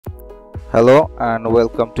Hello and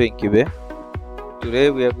welcome to Inkybay.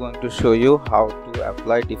 Today we are going to show you how to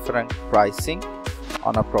apply different pricing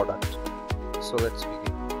on a product. So let's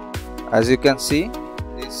begin. As you can see,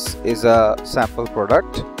 this is a sample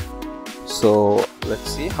product. So let's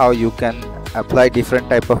see how you can apply different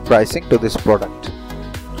type of pricing to this product.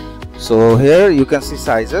 So here you can see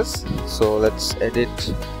sizes. So let's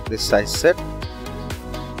edit this size set.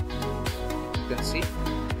 You can see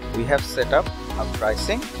we have set up a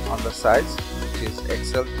pricing on the size, which is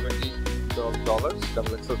XL $20, double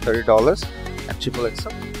XL $30, and triple XL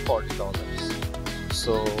 $40.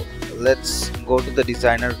 So let's go to the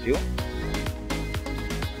designer view.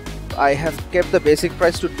 I have kept the basic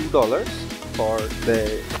price to $2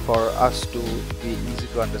 for us to be easy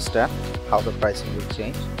to understand how the pricing will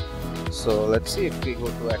change. So let's see if we go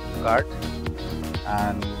to add to cart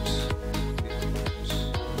and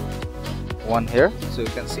one here, so you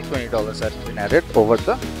can see $20 has been added over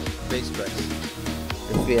the base price.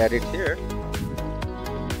 If we add it here,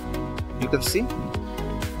 you can see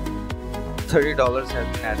 $30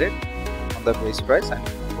 has been added on the base price, and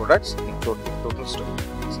products in total stock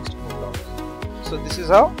 $64. So this is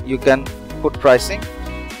how you can put pricing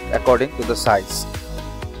according to the size.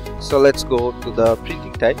 So let's go to the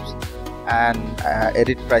printing types and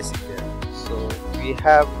edit pricing there. So we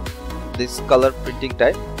have this color printing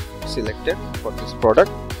type selected for this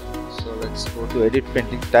product. So let's go to edit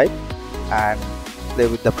printing type and play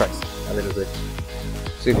with the price a little bit.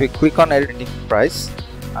 So if we click on edit printing price,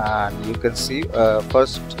 and you can see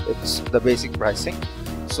first it's the basic pricing.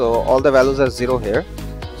 So all the values are 0 here.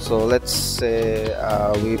 So let's say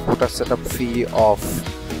we put a setup fee of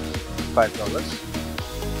 $5.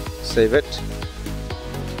 Save it.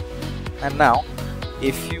 And now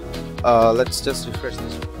if you let's just refresh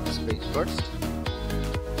this page first.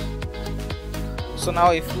 So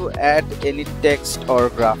now if you add any text or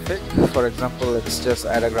graphic, for example, let's just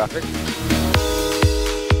add a graphic.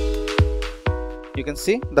 You can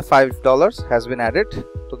see the $5 has been added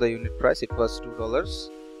to the unit price. It was $2.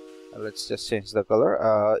 Let's just change the color.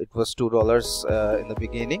 It was $2 in the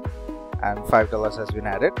beginning, and $5 has been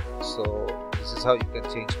added. So this is how you can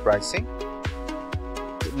change pricing.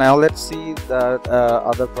 Now let's see the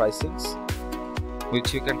other pricings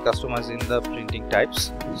which you can customize in the printing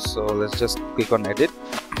types. So let's just click on edit.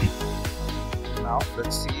 Now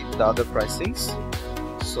let's see the other pricings.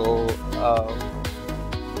 So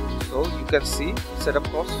you can see setup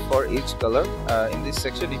cost for each color. In this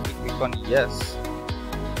section, if you click on yes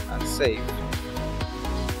and save.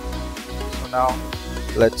 So now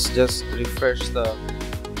let's just refresh the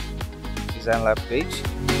design lab page,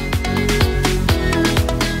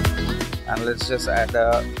 and let's just add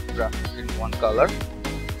a graphic in one color.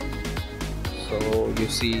 So you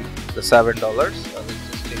see the $7. Let's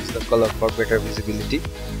just change the color for better visibility.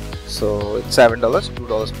 So it's $7,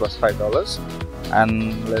 $2 plus $5,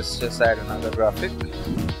 and let's just add another graphic.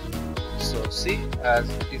 So see, as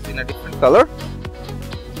it is in a different color,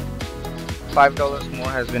 $5 more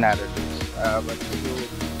has been added. But if you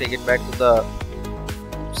take it back to the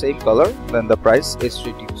same color, then the price is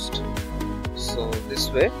reduced. So this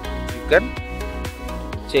way you can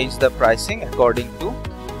change the pricing according to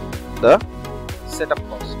the setup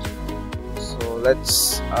cost. So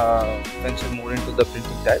let's venture more into the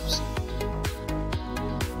printing types.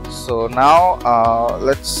 So now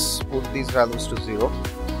let's put these values to 0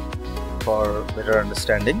 for better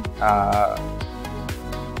understanding.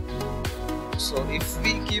 So if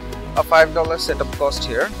we keep a $5 setup cost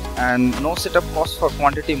here and no setup cost for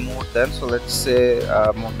quantity more than, so let's say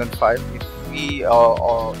more than 5,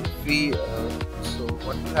 so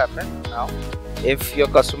what will happen now, if your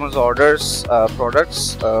customers orders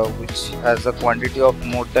products which has a quantity of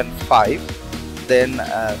more than 5, then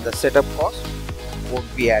the setup cost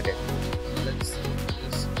won't be added. So let's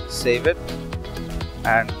just save it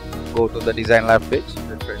and go to the design lab page,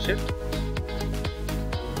 refresh it.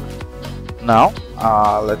 Now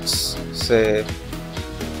let's say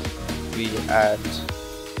we add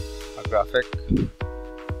a graphic,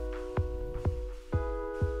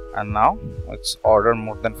 and now it's order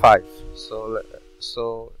more than 5.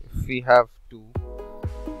 So if we have 2,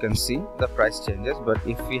 you can see the price changes, but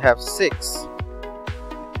if we have 6,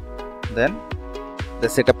 then the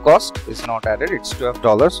setup cost is not added, it's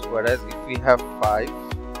 $12. Whereas if we have 5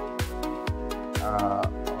 or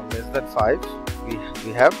less than 5,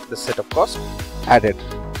 we have the setup cost added.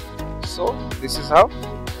 So this is how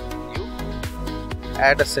you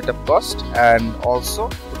add a setup cost, and also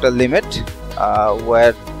put a limit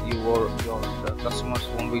where your customers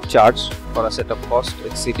won't be charged for a setup cost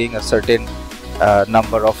exceeding a certain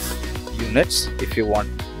number of units if you want.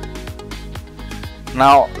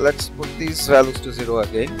 Now let's put these values to 0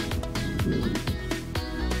 again,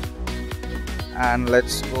 and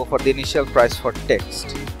let's go for the initial price for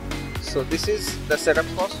text. So this is the setup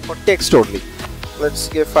cost for text only. Let's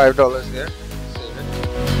give $5 here. Save it.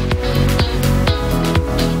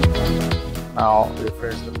 Now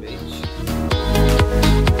refresh the page,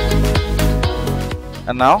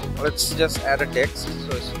 and now let's just add a text.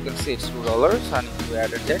 So as you can see, it's $2, and if you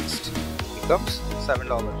add a text, it becomes $7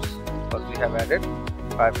 because we have added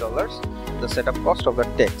 $5, the setup cost of the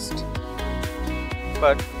text.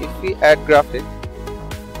 But if we add graphic,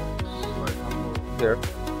 for example here,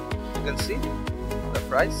 you can see the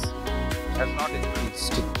price has not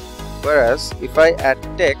increased, whereas if I add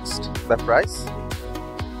text, the price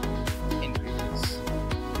increases.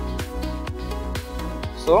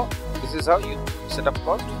 So this is how you set up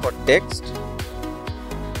cost for text.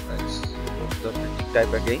 Let's go to the printing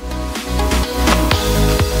type again,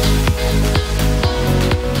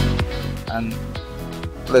 and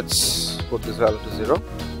let's put this value to 0.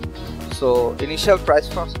 So initial price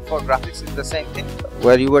cost for graphics is the same thing,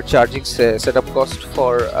 where you were charging setup cost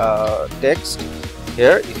for text.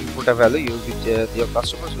 Here if you put a value, you will be your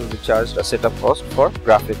customers will be charged a setup cost for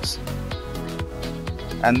graphics,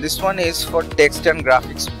 and this one is for text and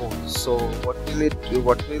graphics both. So what will it do?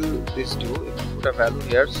 What will this do if you put a value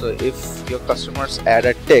here? So if your customers add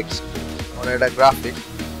a text or add a graphic,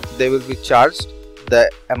 they will be charged the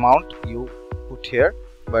amount you put here,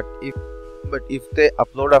 but if they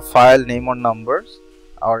upload a file, name or numbers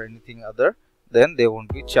or anything other, then they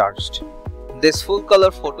won't be charged. This full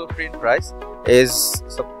color photo print price is,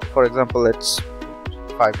 so for example, let's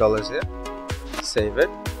put $5 here. Save it.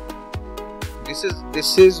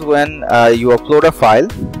 This is when you upload a file,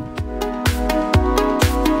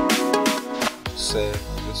 say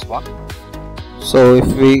this one. So if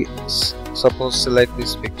we suppose select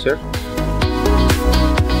this picture,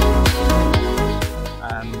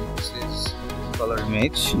 and this is color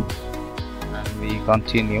image, and we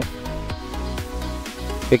continue,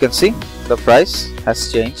 we can see the price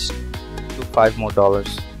has changed to $5 more.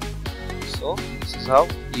 So this is how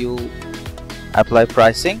you apply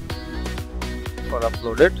pricing for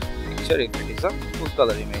uploaded picture if it is a full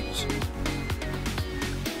color image.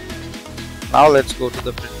 Now let's go to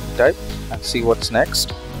the printing type and see what's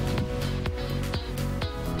next.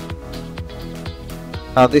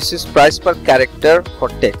 Now this is price per character for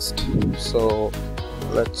text. So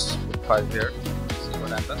let's put 5 here, see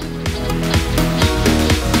what happens.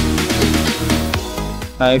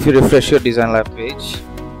 Now if you refresh your Design Lab page,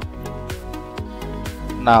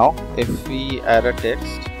 now if we add a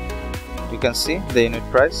text, you can see the unit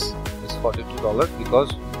price is $42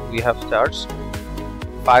 because we have charged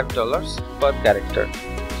 $5 per character.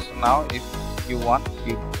 So now if you want,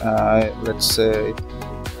 let's say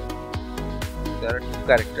there are 2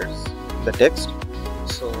 characters in the text,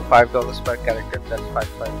 so $5 per character, that's 5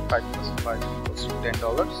 plus 5 equals to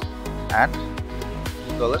 $10, and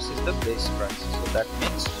 $2 is the base price, so that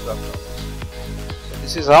means $12. So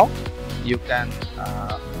this is how you can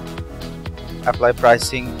apply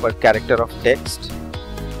pricing per character of text.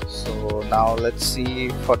 So now let's see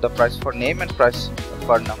for the price for name and price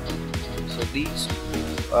per number. So these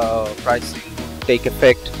pricing take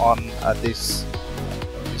effect on this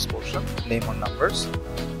portion, name or numbers.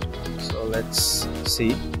 So let's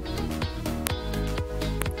see.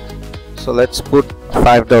 So let's put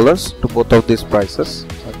 $5 to both of these prices.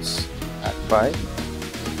 Let's add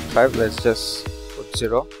 5. Let's just put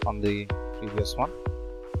 0 on the previous one.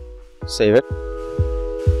 Save it.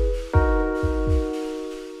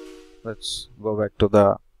 Let's go back to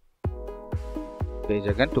the page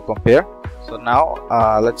again to compare. So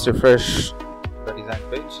now let's refresh the design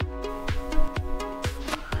page.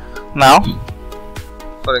 Now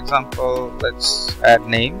for example, let's add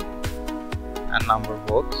name and number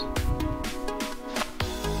both.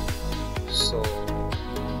 So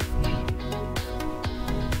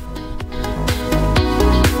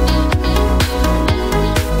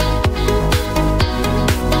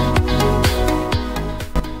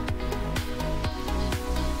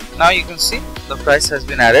now you can see the price has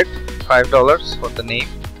been added, $5 for the name,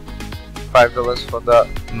 $5 for the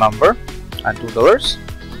number, and $2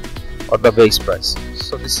 for the base price.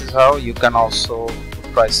 So this is how you can also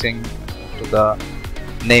put pricing to the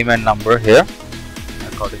name and number here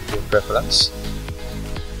according to your preference.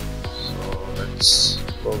 So let's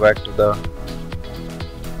go back to the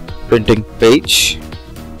printing page.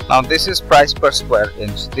 Now this is price per square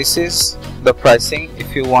inch. This is the pricing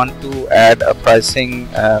if you want to add a pricing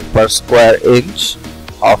per square inch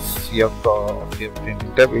of your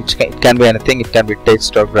printing tab. It can be anything. It can be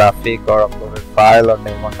text or graphic or uploaded file or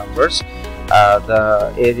name or numbers.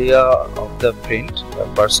 the area of the print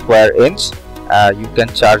per square inch. You can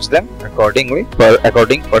charge them according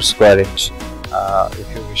per square inch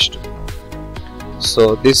if you wish to.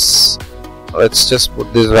 So this, let's just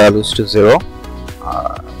put these values to 0.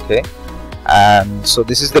 Okay, and so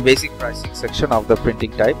this is the basic pricing section of the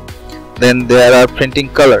printing type. Then there are printing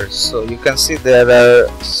colors. So you can see there are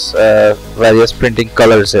various printing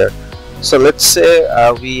colors here. So let's say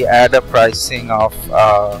we add a pricing of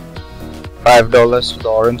 $5 to the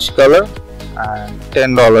orange color and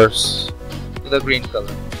 $10 to the green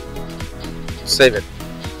color. Save it.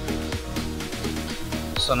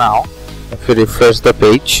 So now if we refresh the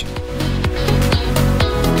page,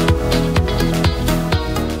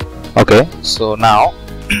 okay, so now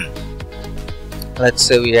let's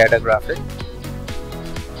say we add a graphic.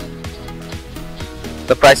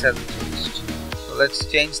 The price has changed. So let's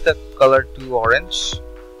change the color to orange.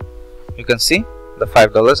 You can see the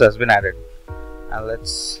 $5 has been added. And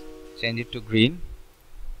let's change it to green.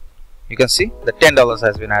 You can see the $10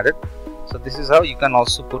 has been added. So this is how you can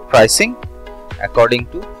also put pricing according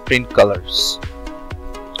to print colors.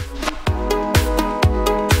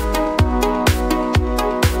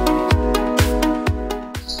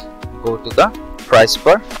 Go to the price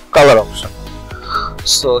per color option.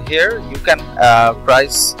 So here you can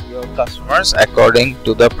price your customers according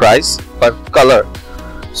to the price per color.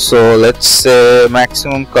 So let's say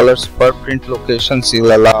maximum colors per print locations,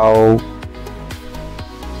 you'll allow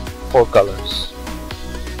 4 colors.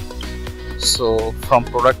 So from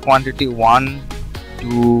product quantity 1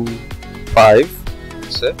 to 5,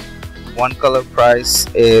 say one color price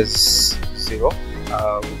is 0,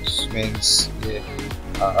 which means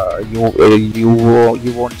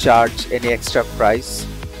you won't charge any extra price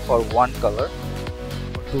for one color.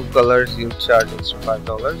 For 2 colors you charge extra $5,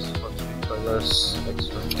 for 3 colors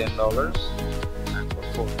extra $10, and for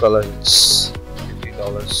 4 colors it's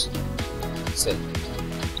 $50. Save.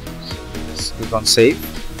 So just click on save,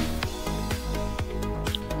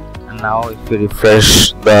 and now if we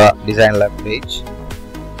refresh the Design Lab page,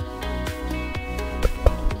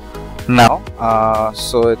 now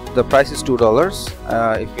so the price is $2.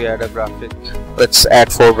 If we add a graphic, let's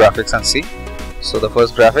add 4 graphics and see. So the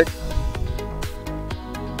first graphic,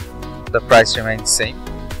 the price remains same,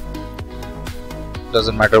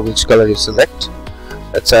 doesn't matter which color you select.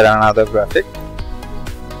 Let's add another graphic.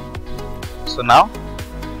 So now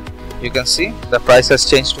you can see the price has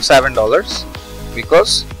changed to $7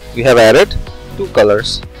 because we have added 2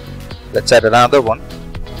 colors. Let's add another one.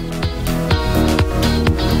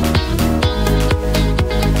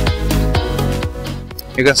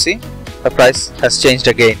 You can see the price has changed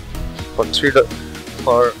again for 3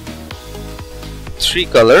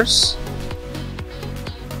 colors.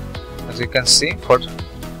 As you can see, for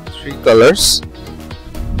 3 colors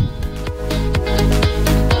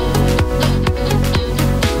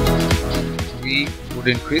we would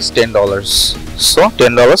increase $10. So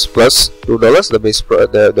 $10 plus $2, the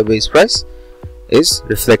base price is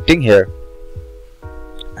reflecting here.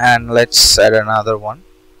 And let's add another one.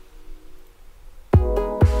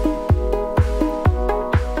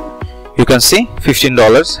 You can see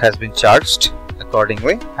 $15 has been charged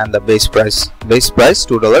accordingly, and the base price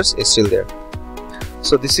 $2 is still there.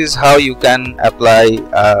 So this is how you can apply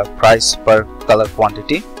price per color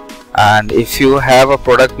quantity. And if you have a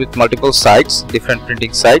product with multiple sides, different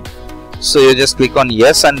printing site, so you just click on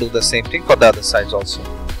yes and do the same thing for the other sides also.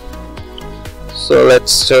 So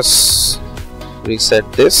let's just reset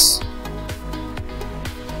this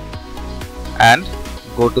and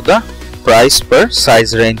go to the price per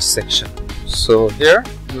size range section. So here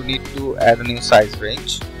you need to add a new size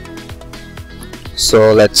range.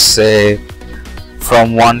 So let's say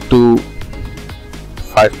from 1 to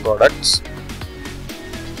 5 products.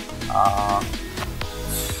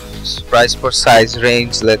 Price per size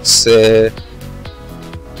range, let's say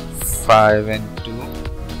 5 into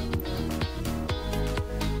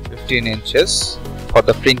 15 inches for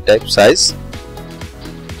the print type size.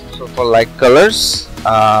 So for light colors,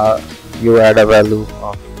 you add a value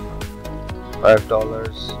of $5,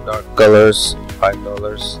 dark colors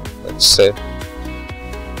 $5, let's say,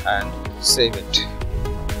 and save it.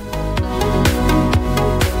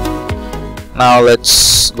 Now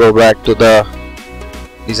let's go back to the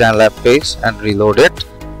Design Lab page and reload it.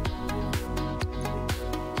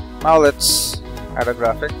 Now let's add a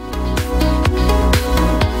graphic.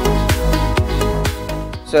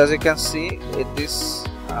 So as you can see, it is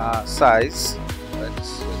size.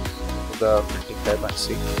 Let's go to the printing type and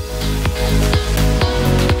see.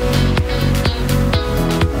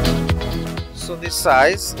 So this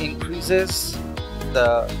size increases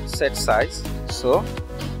the set size. So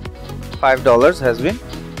 $5 has been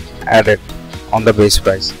added on the base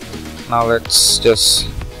price. Now let's just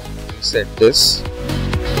set this.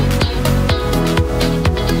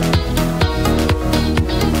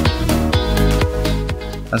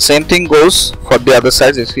 And same thing goes for the other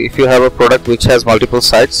sides. If you have a product which has multiple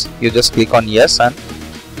sides, you just click on yes and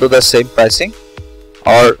do the same pricing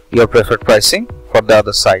or your preferred pricing for the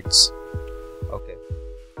other sides. Okay,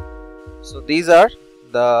 so these are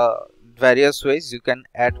the various ways you can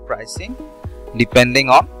add pricing depending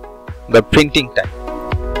on the printing type.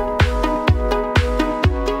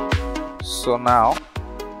 So now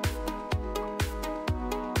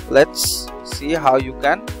let's see how you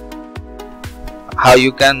can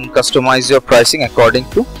customize your pricing according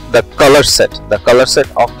to the color set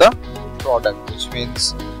of the product, which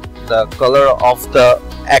means the color of the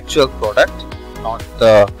actual product, not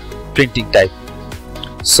the printing type.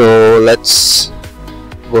 So let's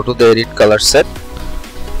go to the edit color set.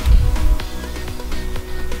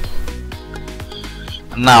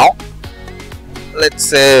 Now let's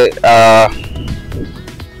say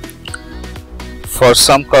for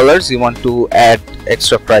some colors you want to add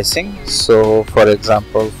extra pricing. So for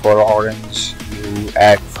example, for orange you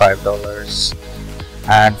add $5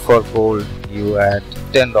 and for gold you add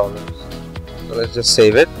 $10. So let's just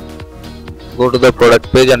save it, go to the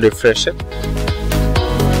product page and refresh it.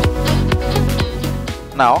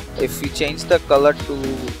 Now if we change the color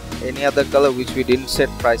to any other color which we didn't set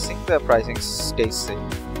pricing, the pricing stays same.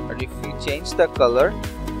 But if we change the color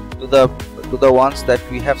to the ones that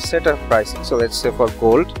we have set a pricing, so let's say for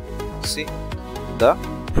gold, see the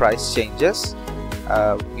price changes.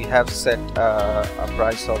 We have set a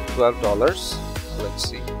price of $12. So let's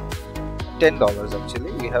see, $10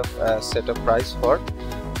 actually. We have set a price for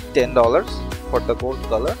 $10 for the gold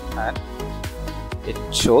color, and it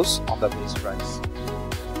shows on the base price.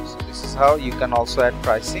 So this is how you can also add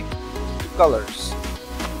pricing to colors.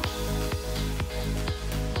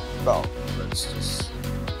 Now let's just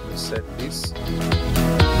reset this.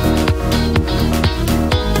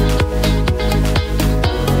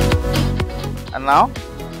 And now,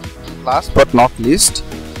 last but not least,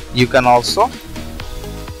 you can also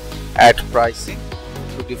add pricing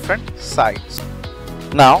to different sites.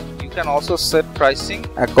 Now you can also set pricing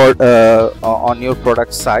on your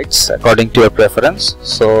product sites according to your preference.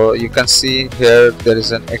 So you can see here there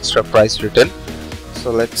is an extra price written.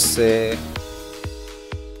 So let's say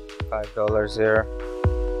 $5 here,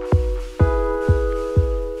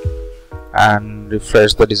 and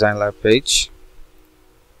refresh the Design Lab page.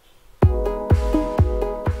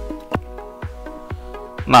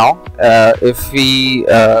 Now if we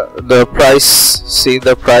the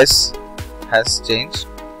price has changed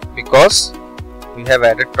because we have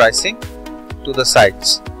added pricing to the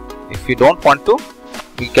sides. If you don't want to,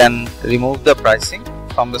 we can remove the pricing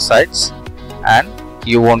from the sides and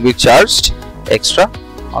you won't be charged extra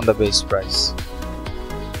on the base price.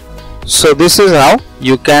 So this is how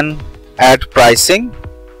you can add pricing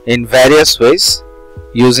in various ways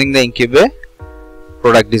using the Inkybay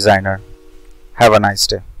Product Designer. Have a nice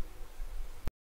day.